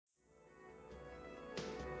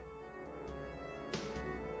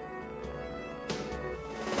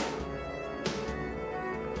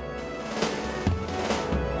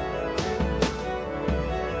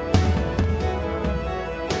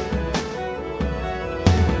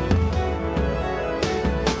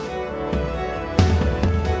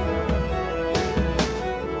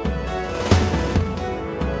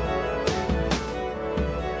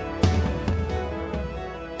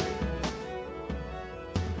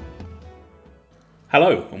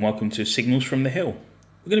Hello and welcome to Signals from the Hill.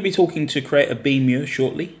 We're going to be talking to creator B Muir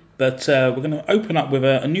shortly, but we're going to open up with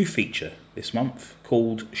a new feature this month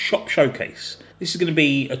called Shop Showcase. This is going to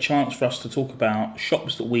be a chance for us to talk about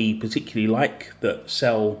shops that we particularly like that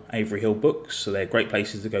sell Avery Hill books, so they're great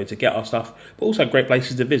places to go to get our stuff, but also great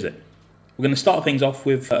places to visit. We're going to start things off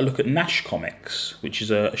with a look at Nash Comics, which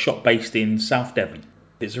is a shop based in South Devon.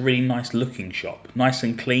 It's a really nice looking shop, nice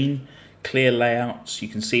and clean, clear layouts, you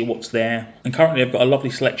can see what's there, and currently I've got a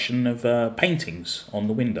lovely selection of paintings on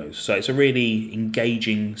the windows, so it's a really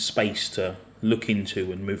engaging space to look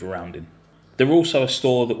into and move around in. They're also a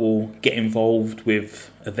store that will get involved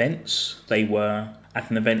with events. They were at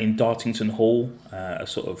an event in Dartington Hall, a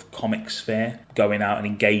sort of comics fair, going out and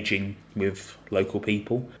engaging with local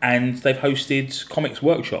people, and they've hosted comics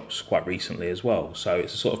workshops quite recently as well, so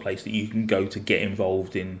it's a sort of place that you can go to get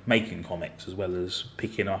involved in making comics as well as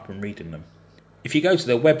picking up and reading them. If you go to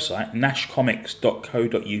their website,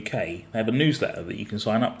 nashcomics.co.uk, they have a newsletter that you can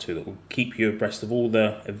sign up to that will keep you abreast of all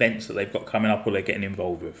the events that they've got coming up or they're getting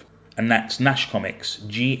involved with. And that's Nash Comics,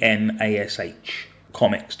 GNASH,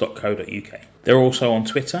 comics.co.uk. They're also on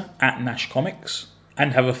Twitter, at Nash Comics,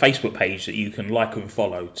 and have a Facebook page that you can like and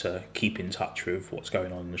follow to keep in touch with what's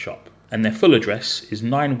going on in the shop. And their full address is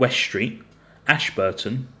 9 West Street,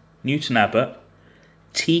 Ashburton, Newton Abbot,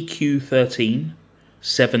 TQ13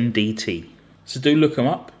 7DT. So do look them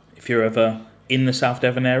up if you're ever in the South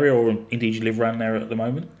Devon area or indeed you live around there at the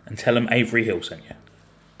moment, and tell them Avery Hill sent you.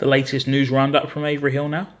 The latest news roundup from Avery Hill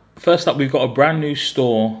now. First up, we've got a brand new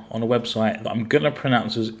store on a website that I'm going to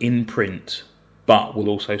pronounce as In Print, but will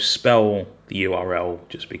also spell the URL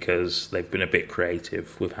just because they've been a bit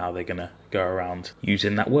creative with how they're going to go around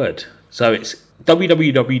using that word. So it's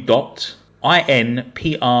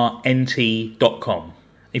www.inprnt.com.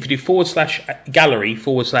 If you do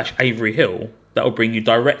 /gallery/Avery Hill, that will bring you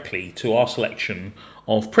directly to our selection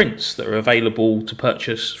of prints that are available to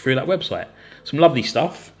purchase through that website. Some lovely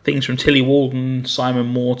stuff, things from Tilly Walden, Simon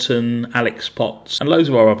Morton, Alex Potts, and loads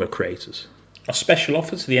of our other creators. A special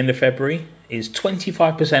offer to the end of February is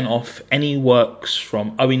 25% off any works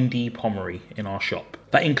from Owen D. Pomeroy in our shop.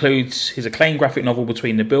 That includes his acclaimed graphic novel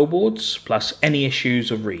Between the Billboards, plus any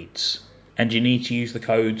issues of Reads. And you need to use the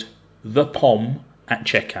code THEPOM at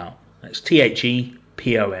checkout. That's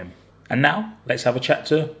THEPOM. And now, let's have a chat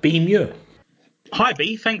to B. Muir. Hi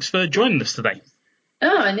B, thanks for joining us today.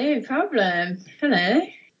 Oh, no problem. Hello.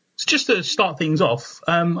 So just to start things off,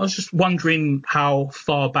 I was just wondering how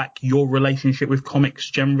far back your relationship with comics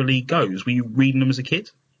generally goes. Were you reading them as a kid?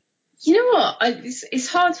 You know what? It's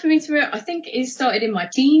hard for me to remember. I think it started in my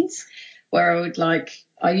teens, where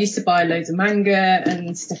I used to buy loads of manga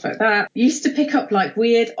and stuff like that. I used to pick up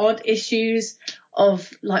weird, odd issues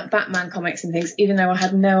of Batman comics and things, even though I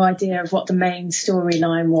had no idea of what the main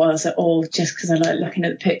storyline was at all, just because I like looking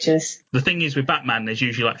at the pictures. The thing is with Batman, there's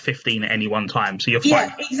usually 15 at any one time, so you're fine.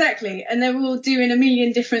 Yeah, exactly. And they're all doing a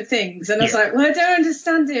million different things. And I was like, well, I don't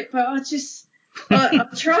understand it, but I'll try.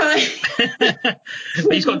 But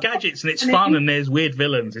he's got gadgets and it's fun and there's weird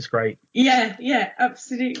villains. It's great. Yeah,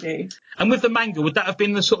 absolutely. And with the manga, would that have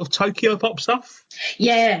been the sort of Tokyo Pop stuff?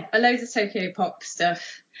 Yeah, a load of Tokyo Pop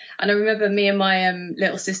stuff. And I remember me and my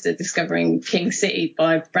little sister discovering King City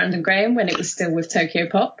by Brandon Graham when it was still with Tokyo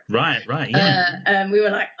Pop. Right, yeah. We were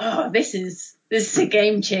like, oh, this is a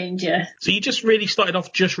game changer. So you just really started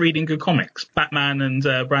off just reading good comics, Batman and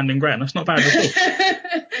Brandon Graham. That's not bad at all.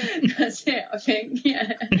 That's it, I think.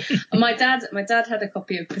 Yeah. My dad had a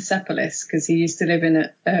copy of Persepolis because he used to live in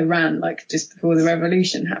Iran, just before the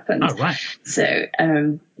revolution happened. Oh, right. So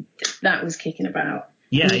that was kicking about.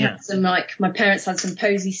 Yeah, we had some my parents had some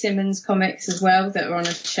Posey Simmons comics as well that were on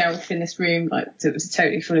a shelf in this room, that was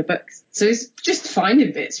totally full of books. So it's just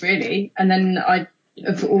finding bits really. And then I've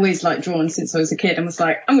always drawn since I was a kid and was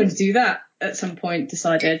like, I'm going to do that. At some point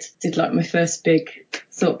did my first big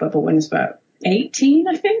thought bubble when I was about 18,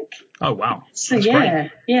 I think. Oh wow. So that's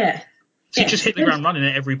great. Yeah. So you just hit the ground running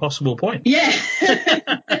at every possible point. Yeah,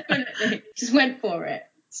 definitely. Just went for it.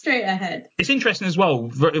 Straight ahead. It's interesting as well.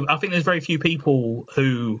 I think there's very few people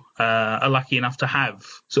who are lucky enough to have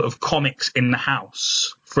sort of comics in the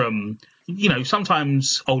house from,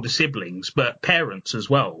 sometimes older siblings, but parents as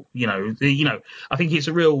well. I think it's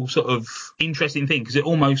a real sort of interesting thing because it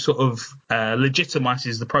almost sort of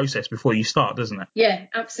legitimizes the process before you start, doesn't it? Yeah,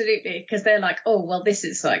 absolutely. Because they're like, oh, well, this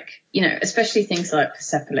is especially things like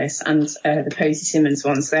Persepolis and the Posey Simmons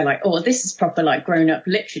ones. They're like, oh, this is proper grown up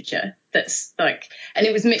literature. that's like, and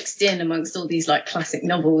it was mixed in amongst all these like classic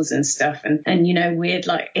novels and stuff, and you know, weird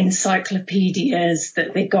like encyclopedias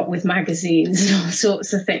that they got with magazines and all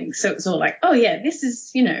sorts of things. So it's all like, oh yeah, this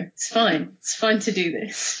is, you know, it's fine to do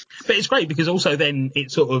this. But it's great because also then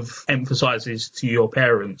it sort of emphasises to your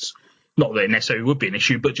parents, not that it necessarily would be an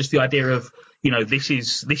issue, but just the idea of, you know, this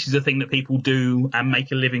is a thing that people do and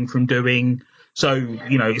make a living from doing. So,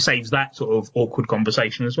 you know, it saves that sort of awkward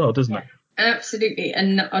conversation as well, doesn't it? Absolutely.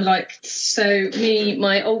 And I like, so me,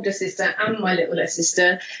 my older sister and my littler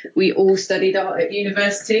sister, we all studied art at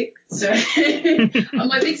university. So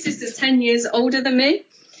my big sister's 10 years older than me,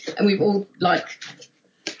 and we've all like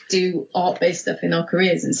do art-based stuff in our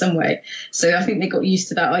careers in some way. So I think they got used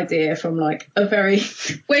to that idea from like a very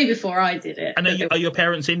way before I did it. And are your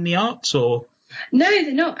parents in the arts or? No,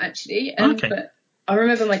 they're not actually. Okay. But I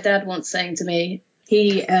remember my dad once saying to me,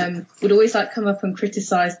 he would always like come up and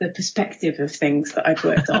criticise the perspective of things that I'd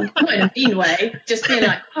worked on. Not in a mean way, just being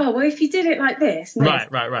like, oh, well, if you did it like this.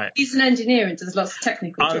 Right. He's an engineer and does lots of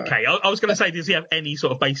technical drawing. Okay, I was going to say, does he have any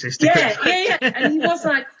sort of basis to Yeah. And he was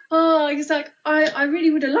like, I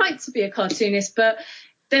really would have liked to be a cartoonist, but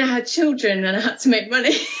then I had children and I had to make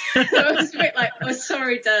money. So I was a bit like, oh,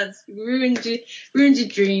 sorry, Dad, ruined your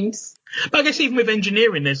dreams. But I guess even with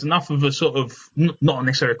engineering, there's enough of a sort of, not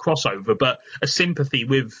necessarily a crossover, but a sympathy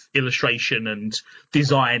with illustration and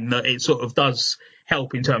design that it sort of does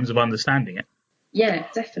help in terms of understanding it. Yeah,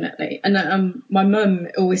 definitely. And my mum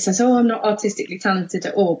always says, oh, I'm not artistically talented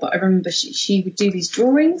at all. But I remember she would do these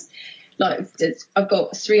drawings. Like, I've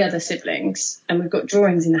got 3 other siblings, and we've got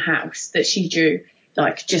drawings in the house that she drew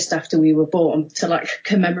like just after we were born to like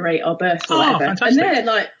commemorate our birth or whatever. Fantastic. And they're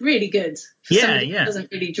like really good for somebody Yeah. who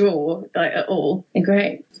doesn't really draw like at all. They're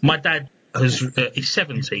great. My dad is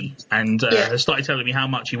 70 and has started telling me how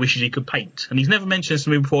much he wishes he could paint. And he's never mentioned this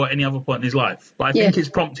to me before at any other point in his life. But I think it's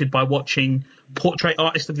prompted by watching Portrait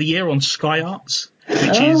Artist of the Year on Sky Arts,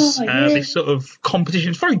 which is this sort of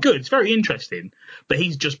competition. It's very good. It's very interesting. But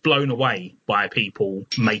he's just blown away by people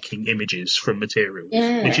making images from materials,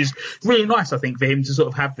 which is really nice, I think, for him to sort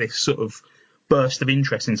of have this sort of burst of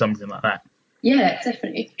interest in something like that. Yeah,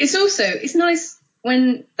 definitely. It's nice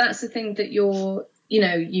when that's the thing that you're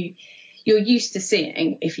used to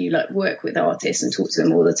seeing if you like work with artists and talk to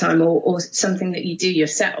them all the time, or something that you do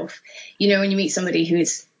yourself. You know, when you meet somebody who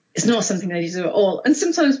it's not something they do at all. And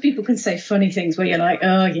sometimes people can say funny things where you're like,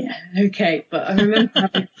 oh yeah, okay. But I remember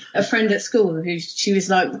having a friend at school who she was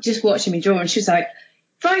like just watching me draw, and she was like,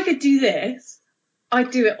 if I could do this,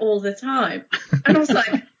 I'd do it all the time. And I was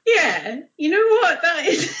like, yeah, you know what? That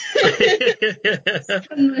is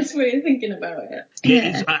a nice way of thinking about it.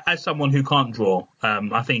 Yeah. As someone who can't draw,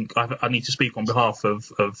 I think I need to speak on behalf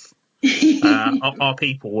of our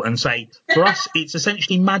people and say, for us, it's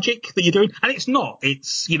essentially magic that you're doing. And it's not.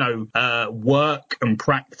 It's, work and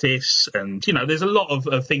practice and, there's a lot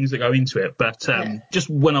of things that go into it. But just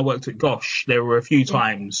when I worked at Gosh, there were a few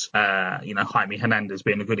times, Jaime Hernandez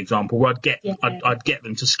being a good example, where I'd get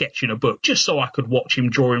them to sketch in a book just so I could watch him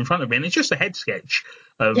draw in front of me. And it's just a head sketch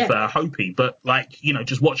of Hopi, but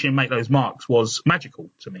just watching him make those marks was magical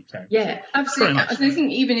to me. So, yeah, absolutely. Nice. I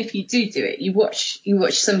think even if you do it, you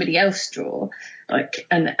watch somebody else draw,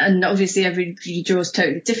 and obviously everybody draws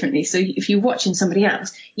totally differently. So if you're watching somebody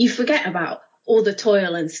else, you forget about all the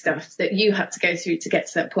toil and stuff that you had to go through to get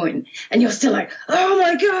to that point, and you're still like, oh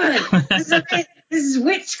my god, this is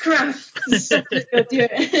witchcraft.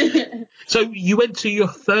 So you went to your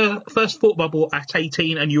first thought bubble at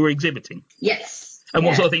 18 and you were exhibiting? Yes. And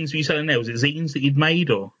what sort of things were you selling there? Was it zines that you'd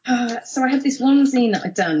made, or? So I had this one zine that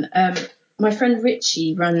I'd done. My friend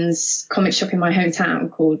Richie runs a comic shop in my hometown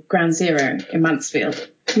called Ground Zero in Mansfield.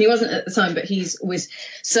 And he wasn't at the time, but he's always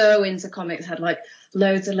so into comics, had like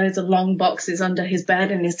loads of long boxes under his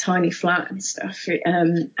bed in his tiny flat and stuff.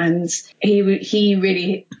 And he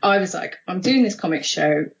really, I was like, I'm doing this comic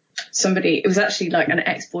show. It was actually like an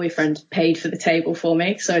ex-boyfriend paid for the table for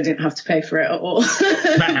me, so I didn't have to pay for it at all.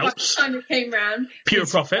 That helps. By the time it came round. Pure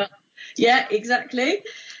profit. Yeah, exactly.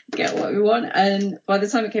 Get what we want. And by the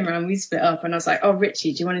time it came around, we split up, and I was like, oh,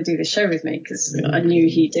 Richie, do you want to do this show with me? Because I knew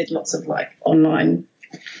he did lots of like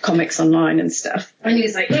comics online and stuff. And he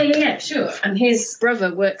was like, yeah, sure. And his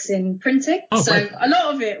brother works in printing. So a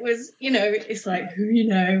lot of it was, it's like,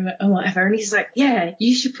 and whatever. And he's like, yeah,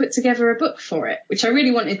 you should put together a book for it, which I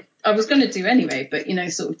really wanted I was going to do anyway, but,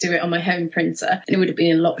 sort of do it on my home printer, and it would have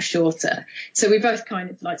been a lot shorter. So we both kind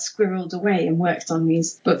of like squirreled away and worked on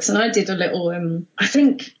these books. And I did a little, I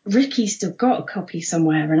think Ricky still got a copy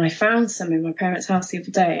somewhere, and I found some in my parents' house the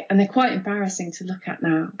other day, and they're quite embarrassing to look at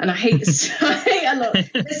now. And I hate a lot.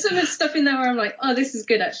 There's some stuff in there where I'm like, oh, this is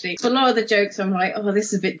good actually. For a lot of the jokes, I'm like, oh,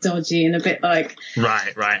 this is a bit dodgy and a bit like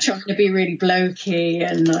right, trying to be really blokey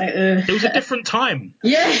and like. It was a different time.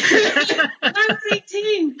 Yeah, I was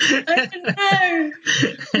 18. I didn't know.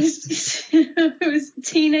 I was a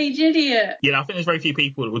teenage idiot. Yeah, I think there's very few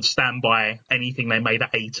people that would stand by anything they made at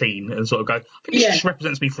 18 and sort of go, I think this just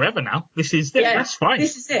represents me forever now. That's fine.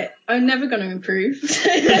 This is it. I'm never going to improve.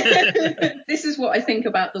 This is what I think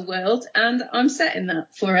about the world, and I'm set in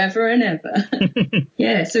that forever and ever.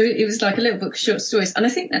 Yeah, so it was like a little book of short stories, and I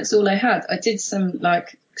think that's all I had. I did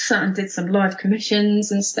sat and did some live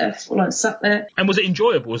commissions and stuff while I sat there. And was it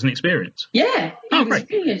enjoyable as an experience? Yeah, it was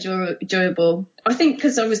really enjoyable. I think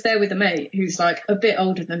because I was there with a mate who's like a bit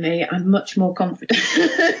older than me and much more confident.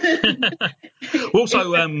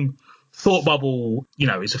 Also, Thought Bubble,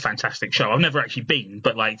 is a fantastic show. I've never actually been,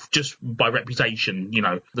 but like just by reputation,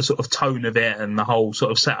 the sort of tone of it and the whole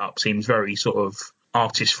sort of setup seems very sort of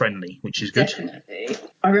artist friendly, which is good. Definitely.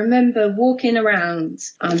 I remember walking around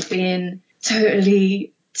and being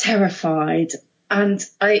totally terrified, and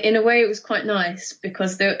in a way it was quite nice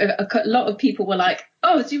because a lot of people were like,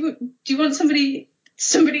 oh, do you want somebody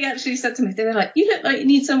actually said to me, they were like, you look like you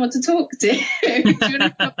need someone to talk to. Do you want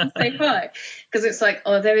to come and say hi? Because it's like,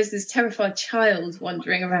 oh, there is this terrified child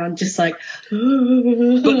wandering around just like.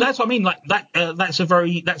 But that's what I mean, like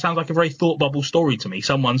that sounds like a very Thought Bubble story to me.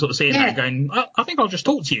 Someone sort of seeing that and going, I think I'll just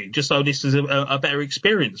talk to you just so this is a better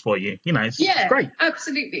experience for you. It's great.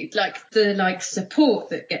 Absolutely. Like the support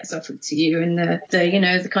that gets offered to you, and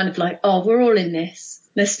the kind of like, oh, we're all in this.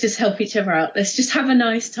 Let's just help each other out. Let's just have a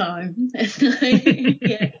nice time.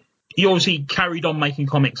 Yeah. You obviously carried on making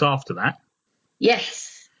comics after that.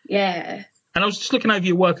 Yes. Yeah. And I was just looking over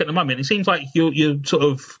your work at the moment. It seems like your sort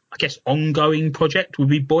of, I guess, ongoing project would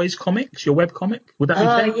be Boys Comics, your webcomic. Would that be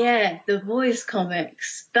fair? Oh, yeah. The Boys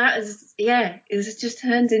Comics. That is, it's just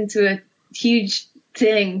turned into a huge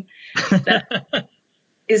thing that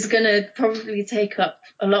is going to probably take up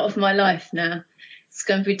a lot of my life now. It's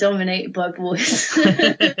going to be dominated by boys.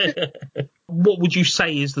 What would you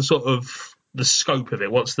say is the sort of the scope of it?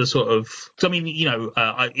 What's the sort of? Because I mean,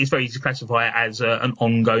 it's very easy to classify it as an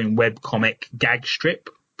ongoing webcomic gag strip.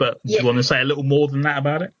 But do you want to say a little more than that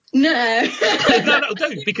about it? No. No,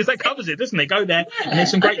 do, because that covers it, doesn't it? Go there, and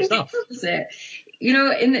there's some great stuff. It covers it.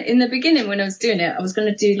 In the beginning when I was doing it, I was going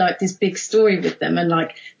to do like this big story with them and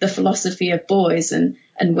like the philosophy of boys and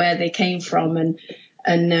where they came from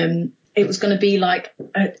and it was going to be like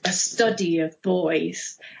a study of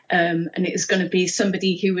boys, and it was going to be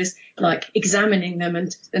somebody who was like examining them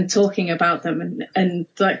and talking about them, and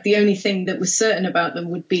like the only thing that was certain about them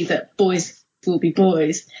would be that boys will be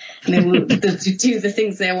boys, and they will do the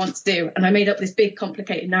things they want to do. And I made up this big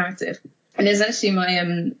complicated narrative, and it's actually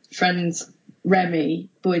my friend Remy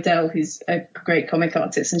Boydell, who's a great comic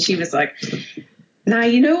artist, and she was like, now,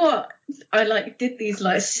 you know what? I did these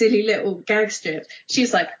silly little gag strips.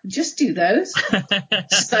 She's like, just do those.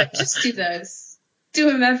 She's like, just do those.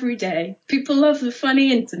 Do them every day. People love the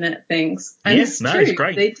funny internet things. And it's true. It's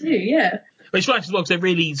great. They do, yeah. But it's nice as well because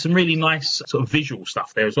there's some really nice sort of visual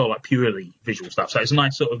stuff there as well, like purely visual stuff. So it's a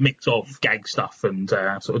nice sort of mix of gag stuff and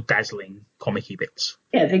sort of dazzling comic-y bits.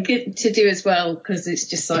 Yeah, they're good to do as well because it's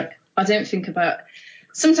just like, I don't think about...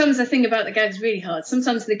 Sometimes I think about the gags really hard.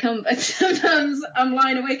 Sometimes I'm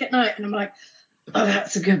lying awake at night and I'm like, oh,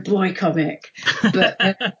 that's a good boy comic.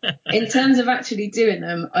 But in terms of actually doing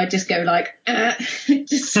them, I just go like,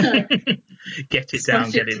 just get it down,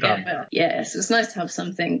 get it done. Yeah, so it's nice to have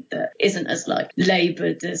something that isn't as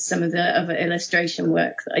laboured as some of the other illustration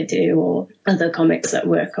work that I do or other comics that I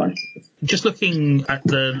work on. Just looking at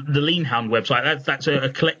the Lean Hound website, that's a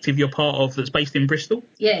collective you're part of that's based in Bristol?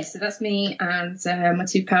 Yeah, so that's me and my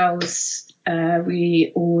two pals.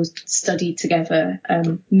 We all studied together,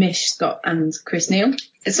 Mish, Scott and Chris Neal.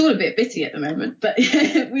 It's all a bit bitty at the moment, but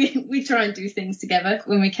we try and do things together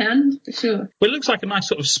when we can, for sure. Well, it looks like a nice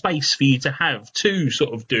sort of space for you to have to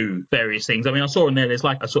sort of do various things. I mean, I saw in there's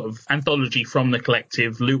like a sort of anthology from the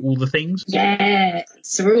collective, Loot All the Things. Yeah,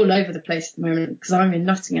 so we're all over the place at the moment because I'm in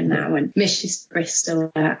Nottingham now and Mish is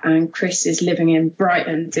Bristol and Chris is living in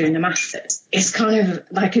Brighton doing the Masters. It's kind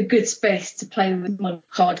of like a good space to play with more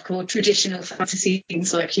hardcore traditional fantasy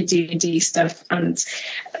things like your D&D stuff and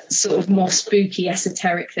sort of more spooky esoteric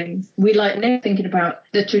esoteric things. We like now thinking about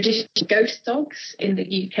the traditional ghost dogs in the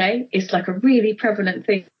UK. It's like a really prevalent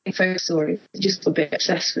thing in folk stories. Just a bit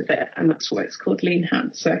obsessed with it, and that's why it's called Lean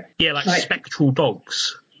Hand. So Yeah, like spectral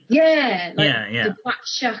dogs. Yeah, like Yeah. the Black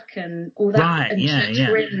Shuck and all that, Right, and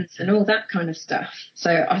Twins and all that kind of stuff.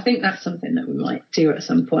 So I think that's something that we might do at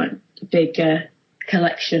some point. A big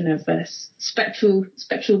collection of spectral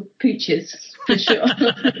pooches, for sure.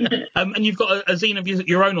 And you've got a zine of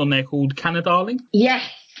your own on there called Canna Darling? Yeah,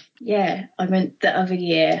 I went the other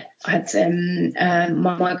year. I had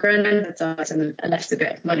my granddad died and I left a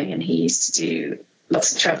bit of money, and he used to do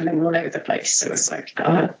lots of travelling all over the place. So it's like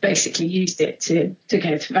I basically used it to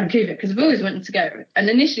go to Vancouver because I've always wanted to go. And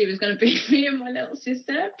initially it was going to be me and my little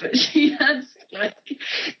sister, but she had like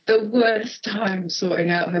the worst time sorting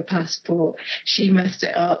out her passport. She messed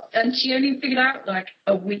it up, and she only figured out like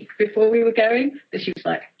a week before we were going that she was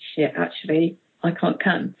like, shit, actually I can't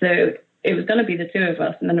come. So it was going to be the two of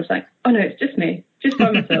us, and then I was like, oh no, it's just me, just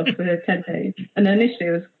by myself for 10 days. And initially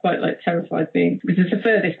I was quite like terrified because it's the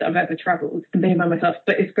furthest I've ever travelled and being by myself,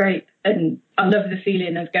 but it's great. And I love the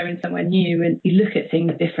feeling of going somewhere new and you look at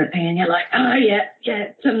things differently and you're like, oh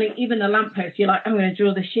yeah, suddenly even a lamppost, you're like, I'm going to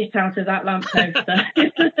draw the shit out of that lamppost.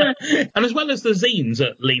 And as well as the zines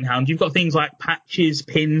at Lean Hound, you've got things like patches,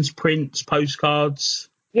 pins, prints, postcards.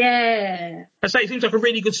 Yeah. I say it seems like a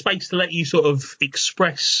really good space to let you sort of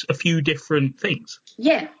express a few different things.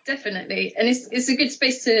 Yeah, definitely. And it's a good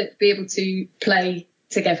space to be able to play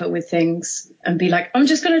together with things and be like, I'm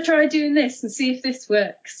just going to try doing this and see if this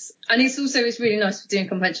works. And it's really nice for doing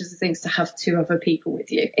conventions and things to have two other people with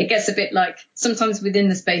you. It gets a bit like, sometimes within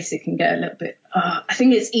the space it can get a little bit, I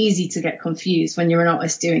think it's easy to get confused when you're an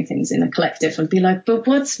artist doing things in a collective and be like, but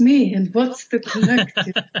what's me and what's the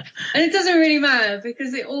collective? And it doesn't really matter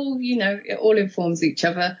because it all informs each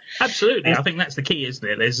other. Absolutely. I think that's the key, isn't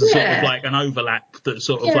it? There's a sort of like an overlap that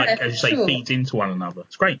sort of like, as you say, feeds into one another.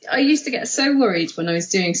 It's great. I used to get so worried when I was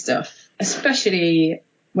doing stuff, especially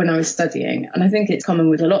when I was studying, and I think it's common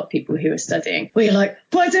with a lot of people who are studying, where you're like,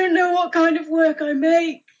 but I don't know what kind of work I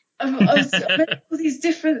make. I make all these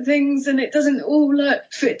different things and it doesn't all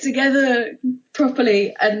fit together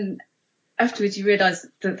properly. And afterwards you realise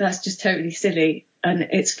that that's just totally silly, and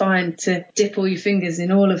it's fine to dip all your fingers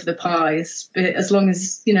in all of the pies, but as long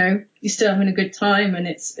as, you're still having a good time and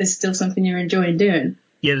it's still something you're enjoying doing.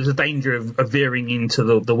 Yeah, there's a danger of veering into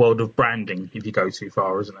the world of branding if you go too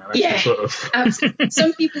far, isn't there? That's sort of... Absolutely.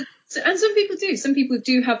 Some people do. Some people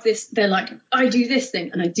do have this, they're like, I do this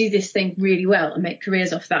thing and I do this thing really well and make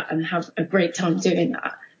careers off that and have a great time doing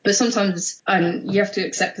that. But sometimes you have to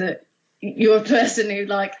accept that you're a person who is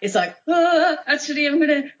like, actually I'm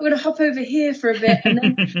gonna hop over here for a bit and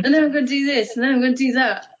then I'm gonna do this and then I'm gonna do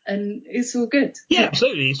that, and it's all good. Yeah,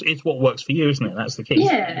 absolutely. It's what works for you, isn't it? That's the key.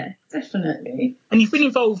 Yeah, definitely. And you've been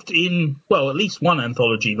involved in, well, at least one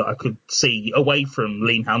anthology that I could see away from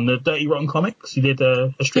Lean Hound, the Dirty Rotten Comics. You did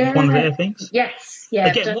a strip one of their things. Yes,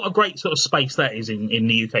 yeah. Again, what a great sort of space that is in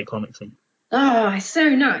the UK comic scene. Oh, it's so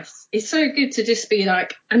nice. It's so good to just be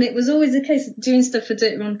like, and it was always the case of doing stuff for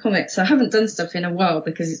Dirty Rotten Comics. I haven't done stuff in a while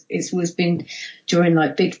because it's always been during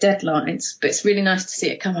big deadlines, but it's really nice to see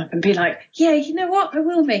it come up and be like, yeah, you know what? I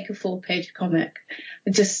will make a 4-page comic.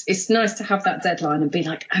 It's nice to have that deadline and be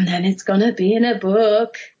like, and then it's going to be in a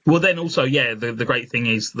book. Well, then also, the great thing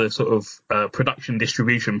is the sort of production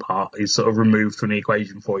distribution part is sort of removed from the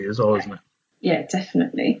equation for you as well, isn't it? Yeah,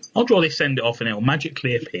 definitely. I'll draw this, send it off, and it'll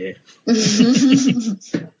magically appear.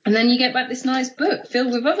 And then you get back this nice book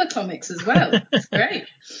filled with other comics as well. It's great.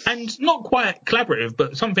 And not quite collaborative,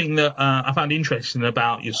 but something that I found interesting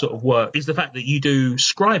about your sort of work is the fact that you do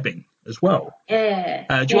scribing as well.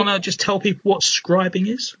 Yeah. Do you want to just tell people what scribing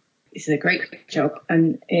is? This is a great job,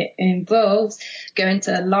 and it involves going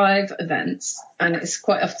to live events, and it's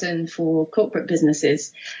quite often for corporate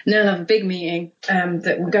businesses. And they'll have a big meeting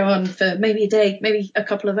that will go on for maybe a day, maybe a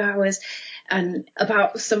couple of hours, and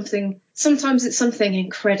about something. Sometimes it's something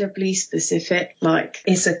incredibly specific, like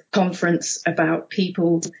it's a conference about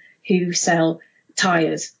people who sell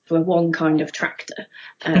tyres for one kind of tractor,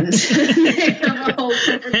 and they have a whole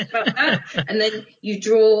conference about that. And then you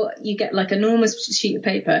get like an enormous sheet of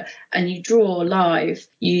paper and you draw live.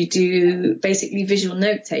 You do basically visual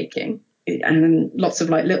note taking and then lots of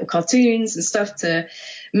little cartoons and stuff to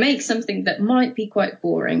make something that might be quite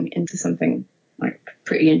boring into something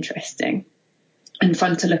pretty interesting and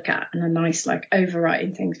fun to look at, and a nice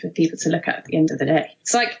overwriting thing for people to look at the end of the day.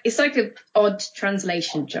 It's like an odd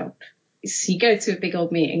translation job. So you go to a big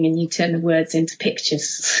old meeting and you turn the words into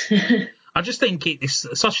pictures. I just think it's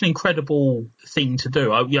such an incredible thing to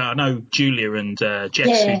do. I know Julia and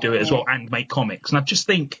Jess who do it as well and make comics, and I just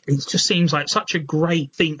think it just seems like such a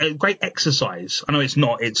great thing, a great exercise. I know it's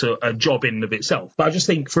not; it's a job in and of itself, but I just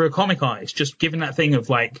think for a comic artist, just given that thing of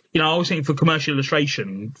like, I always think for commercial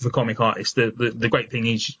illustration for comic artists, the great thing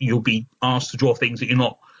is you'll be asked to draw things that you're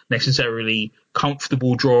not necessarily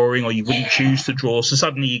comfortable drawing or you wouldn't choose to draw, so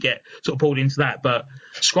suddenly you get sort of pulled into that. But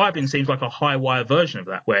scribing seems like a high wire version of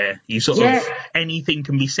that, where you sort of anything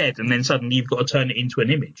can be said and then suddenly you've got to turn it into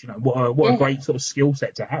an image. What a great sort of skill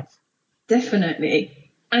set to have.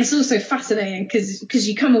 Definitely. And it's also fascinating because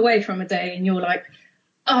you come away from a day and you're like,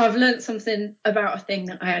 oh, I've learned something about a thing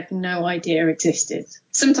that I had no idea existed.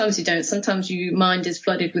 Sometimes you don't. Sometimes your mind is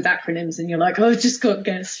flooded with acronyms and you're like, oh, I've just got to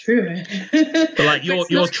get through it. But like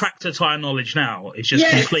your tractor tire knowledge now is just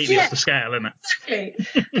completely off the scale, isn't it?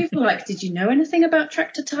 Exactly. People are like, did you know anything about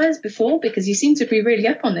tractor tires before? Because you seem to be really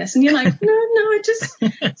up on this. And you're like, no, I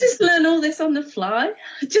just learn all this on the fly.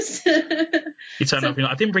 You turn up and you're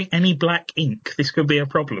like, I didn't bring any black ink. This could be a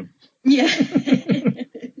problem. Yeah.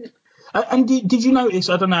 And did you notice,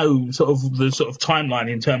 I don't know, the sort of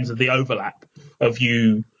timeline in terms of the overlap of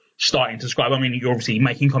you starting to scribe? I mean, you're obviously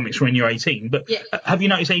making comics when you're 18, but have you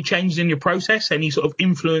noticed any changes in your process, any sort of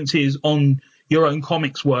influences on your own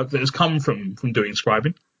comics work that has come from doing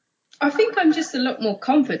scribing? I think I'm just a lot more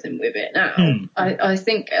confident with it now. I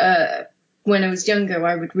think when I was younger,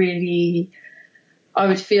 I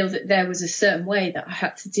would feel that there was a certain way that I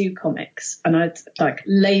had to do comics, and I'd like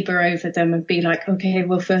labor over them and be like, okay,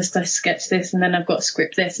 well, first I sketch this, and then I've got to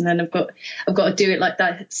script this, and then I've got to do it like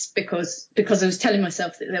that. It's because I was telling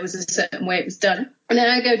myself that there was a certain way it was done. And then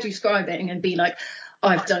I go do scribing and be like,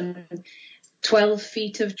 I've done 12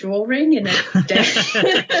 feet of drawing in a day.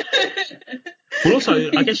 Well, also,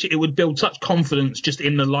 I guess it would build such confidence just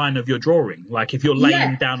in the line of your drawing. Like if you're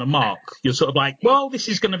laying down a mark, you're sort of like, well, this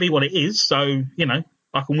is going to be what it is, so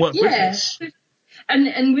I can work with this.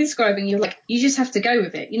 And with scribing, you're like, you just have to go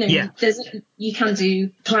with it. You can do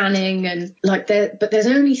planning and but there's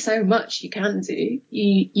only so much you can do.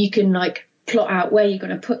 You can like plot out where you're going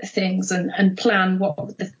to put things and plan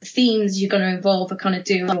what the themes you're going to involve are kind of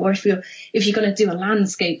doing, or if you're going to do a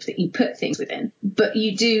landscape that you put things within. But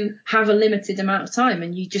you do have a limited amount of time,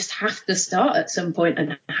 and you just have to start at some point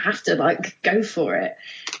and have to like go for it.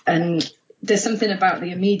 And there's something about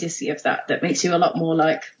the immediacy of that makes you a lot more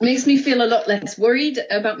makes me feel a lot less worried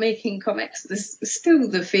about making comics. There's still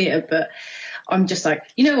the fear, but I'm just like,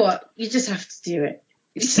 you know what? You just have to do it.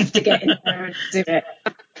 You just have to get in there and do it.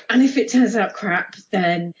 And if it turns out crap,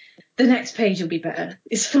 then the next page will be better.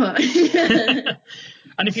 It's fine.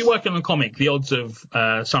 And if you're working on a comic, the odds of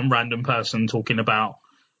some random person talking about,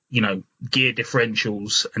 gear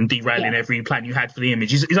differentials and derailing every plan you had for the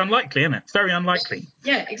image is unlikely, isn't it? It's very unlikely.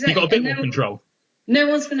 Yeah, exactly. You've got a bit more control. No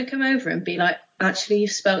one's going to come over and be like, actually,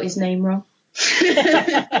 you've spelt his name wrong.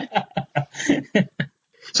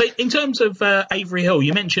 So in terms of Avery Hill,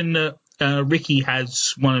 you mentioned that Ricky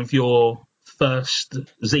has one of your first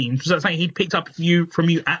zines. Was that something he'd picked up from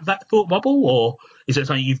you at that thought bubble, or is that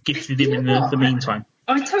something you've gifted him in the meantime?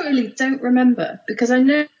 I totally don't remember, because I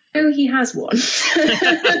know he has one.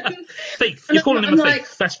 Thief. You're calling him a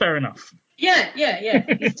thief. That's fair enough. Yeah.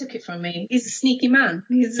 He took it from me. He's a sneaky man.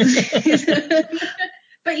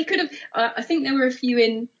 But he could have. I think there were a few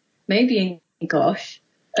in Gosh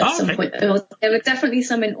at some point. There were definitely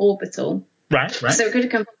some in Orbital. Right. So it could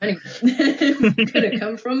have come from anywhere. Could have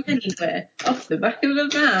come from anywhere, off the back of a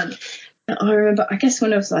van. I remember, I guess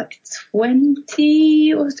when I was like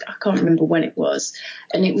 20, I can't remember when it was.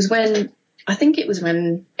 And it was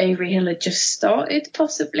when Avery Hill had just started,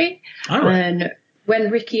 possibly. Oh, right. And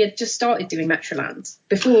when Ricky had just started doing Metroland,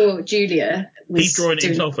 before Julia was He's drawing it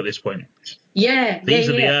himself at this point. Yeah. These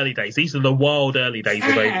are the early days. These are the wild early days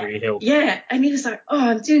of Avery Hill. Yeah. And he was like, oh,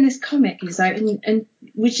 I'm doing this comic. He's like, and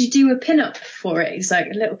would you do a pin-up for it? He's like,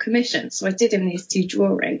 a little commission. So I did him these 2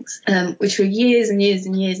 drawings, which were years and years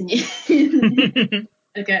and years and years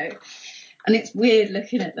ago. And it's weird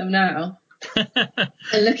looking at them now.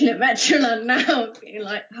 And looking at Metroland now, being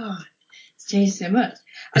like, oh, it's changed so much.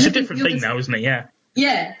 It's a different thing now, isn't it? Yeah.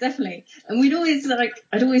 Yeah, definitely. And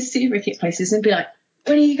I'd always see Ricky at places and be like,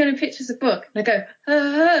 when are you going to pitch us a book? And I go,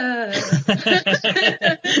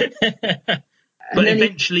 But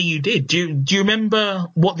eventually you did. Do you remember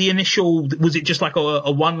what the initial, was it just like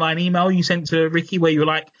a one-line email you sent to Ricky where you were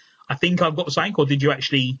like, I think I've got something, or did you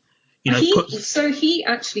actually, So he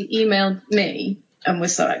actually emailed me and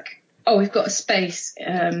was like, oh, we've got a space.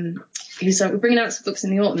 He was like, we're bringing out some books in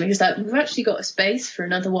the autumn. He was like, we've actually got a space for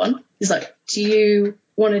another one. He's like, do you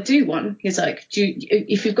want to do one? He's like,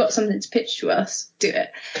 if you've got something to pitch to us, do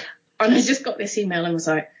it. And I just got this email and was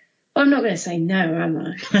like, well, I'm not going to say no, am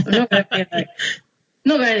I? I'm not going to be like,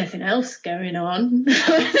 not got anything else going on. But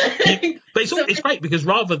it's great because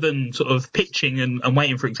rather than sort of pitching and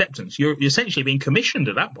waiting for acceptance, you're essentially being commissioned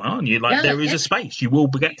at that point, aren't you? Like, there is a space, you will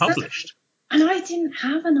get published. And I didn't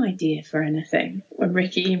have an idea for anything when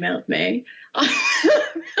Ricky emailed me.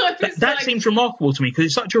 That seems remarkable to me because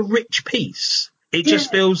it's such a rich piece. It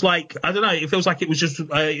just feels like, I don't know, it feels like it was just,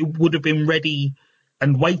 it would have been ready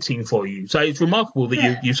and waiting for you. So it's remarkable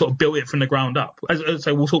that you sort of built it from the ground up.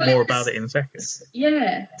 So we'll talk more about it in a second.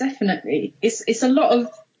 Yeah, definitely. It's a lot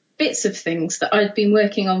of bits of things that I'd been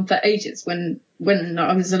working on for ages when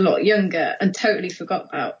I was a lot younger and totally forgot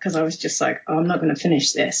about, because I was just like, oh, I'm not going to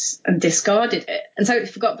finish this, and discarded it and totally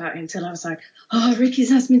forgot about it until I was like, oh,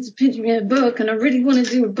 Ricky's asked me to pitch me a book and I really want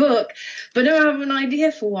to do a book, but I don't have an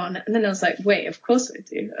idea for one. And then I was like, wait, of course I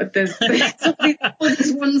do. There's all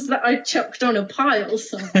these ones that I chucked on a pile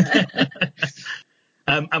somewhere.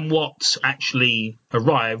 And what actually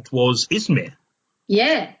arrived was Izmir.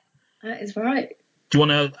 Yeah, that is right. Do you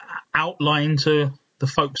want to outline to the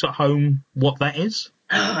folks at home what that is?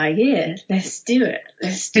 Ah, yeah, let's do it.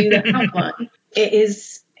 Let's do the outline. It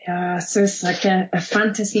is, so it's like a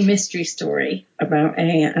fantasy mystery story about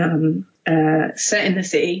set in the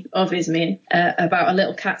city of Izmir, about a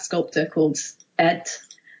little cat sculptor called Ed.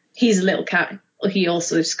 He's a little cat. He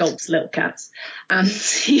also sculpts little cats, and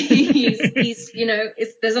he's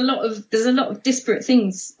there's a lot of disparate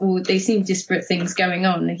things, or they seem disparate things going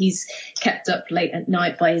on. He's kept up late at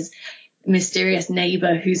night by his mysterious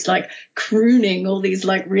neighbor who's like crooning all these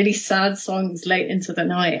like really sad songs late into the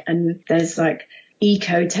night, and there's like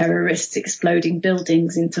eco-terrorists exploding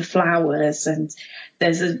buildings into flowers, and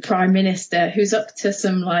there's a prime minister who's up to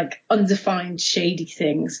some like undefined shady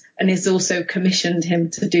things and has also commissioned him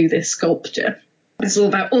to do this sculpture. It's all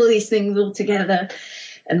about all these things all together,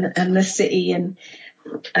 and the city, and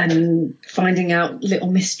finding out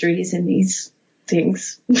little mysteries in these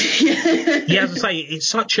things. Yeah, as I say, it's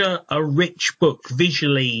such a rich book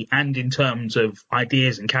visually and in terms of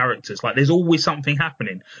ideas and characters. Like, there's always something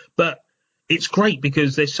happening, but it's great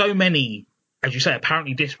because there's so many, as you say,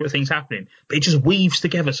 apparently disparate things happening, but it just weaves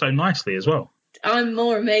together so nicely as well. I'm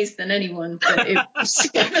more amazed than anyone that it weaves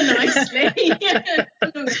together nicely.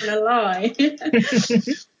 I'm not going to lie.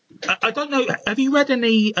 I don't know. Have you read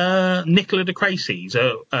any Nicolas de Crécy,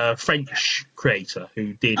 a French creator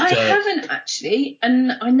who did? I haven't actually,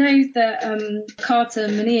 and I know that Carter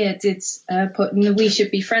Mania did put in the We Should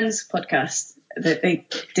Be Friends podcast that they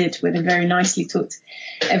did, where they very nicely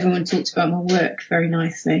everyone talked about my work very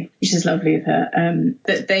nicely, which is lovely of her.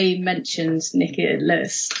 That they mentioned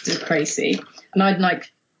Nicolas de Crécy, and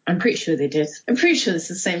I'm pretty sure they did. I'm pretty sure it's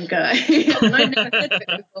the same guy. And I'd never heard of it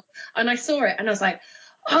before. And I saw it and I was like,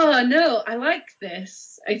 oh no, I like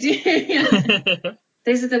this. I do.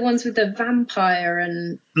 These are the ones with the vampire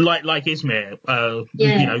and like Izmir.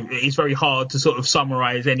 It's very hard to sort of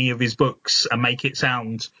summarize any of his books and make it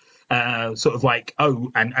sound sort of like, oh,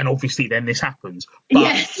 and obviously then this happens. But,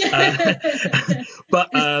 yes.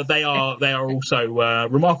 But they are also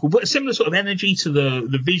remarkable. But a similar sort of energy to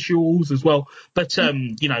the visuals as well. But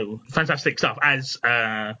fantastic stuff, as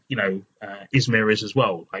Izmir is as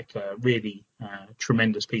well. Like a really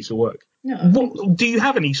tremendous piece of work. Do you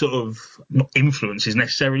have any sort of, not influences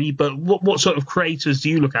necessarily, but what sort of creators do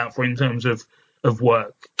you look out for in terms of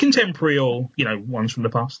work, contemporary or ones from the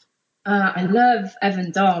past? I love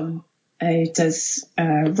Evan Dom, who does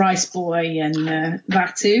Rice Boy and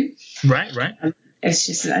Vatu. Right. It's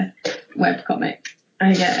just a webcomic.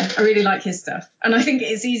 I really like his stuff. And I think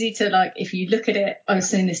it's easy to, like, if you look at it, I was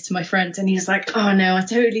saying this to my friend and he was like, oh no, I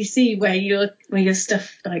totally see where your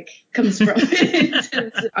stuff like comes from.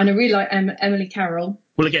 And I really like Emily Carroll.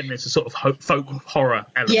 Well, again, there's a sort of folk horror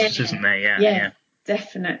element, isn't there? Yeah,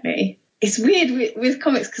 definitely. It's weird with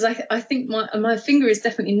comics because I think my finger is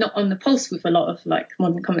definitely not on the pulse with a lot of like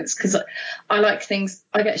modern comics, because I like things,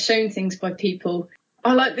 I get shown things by people.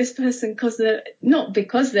 I like this person not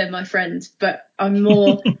because they're my friend, but I'm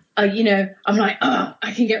more, I'm like,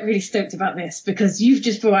 I can get really stoked about this because you've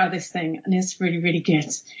just brought out this thing and it's really, really good.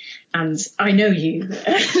 And I know you.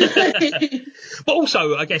 But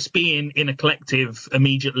also, I guess, being in a collective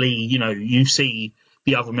immediately, you see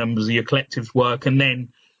the other members of your collective's work and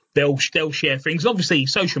then they'll share things. Obviously,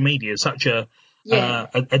 social media is such a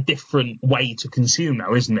different way to consume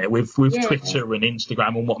now, isn't it? With Twitter and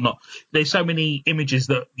Instagram and whatnot, there's so many images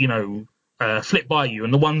that flip by you,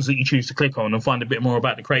 and the ones that you choose to click on and find a bit more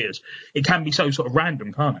about the creators, it can be so sort of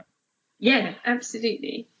random, can't it? Yeah,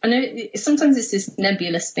 absolutely. I know sometimes it's just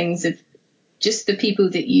nebulous things of just the people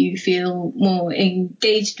that you feel more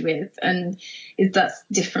engaged with, and that's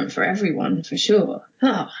different for everyone, for sure.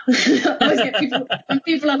 I always get people, when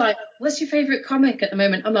people are like, what's your favourite comic at the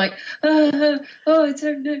moment? I'm like, I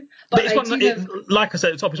don't know. But like I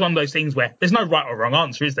said at the top, it's one of those things where there's no right or wrong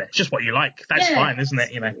answer, is there? It's just what you like. That's fine, isn't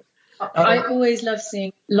it? You know. I always love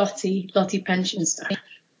seeing Lottie Pension stuff.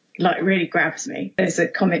 Like, really grabs me. There's a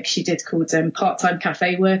comic she did called Part-Time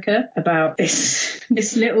Cafe Worker, about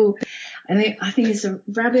this little, I think it's a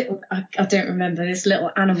rabbit, or I don't remember, this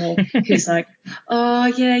little animal who's like, oh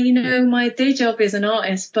yeah, you know, my day job is an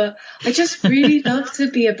artist, but I just really love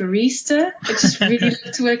to be a barista. I just really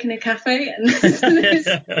love to work in a cafe. And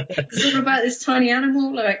it's all about this tiny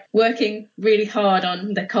animal like working really hard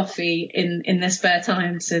on their coffee in their spare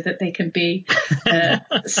time so that they can be a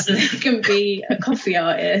coffee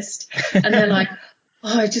artist. And they're like,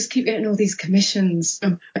 I just keep getting all these commissions.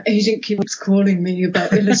 My agent keeps calling me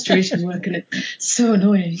about illustration work, and it's so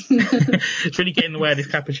annoying. It's really getting in the way of this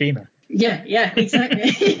cappuccino. Yeah,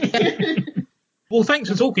 exactly. Well, thanks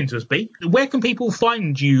for talking to us, B. Where can people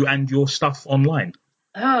find you and your stuff online?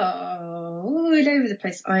 Oh, all over the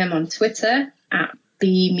place. I am on Twitter at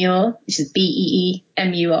BeeMure, which is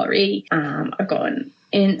BeeMure. I've got an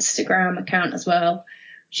Instagram account as well,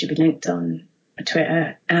 should be linked on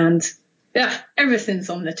Twitter, and everything's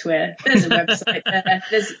on the Twitter. There's a website there.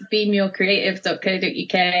 There's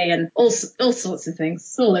bemurecreative.co.uk and all sorts of things.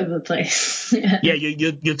 It's all over the place. Yeah,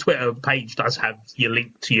 your Twitter page does have your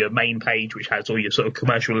link to your main page, which has all your sort of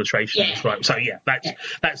commercial illustrations, right? So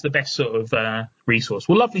that's the best sort of resource.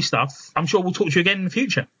 Well, lovely stuff. I'm sure we'll talk to you again in the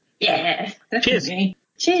future. Yeah, definitely.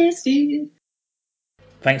 Cheers, dude.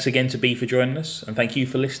 Thanks again to B for joining us, and thank you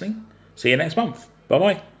for listening. See you next month.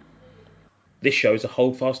 Bye-bye. This show is a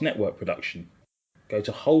Holdfast Network production. Go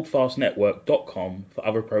to holdfastnetwork.com for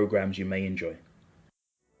other programs you may enjoy.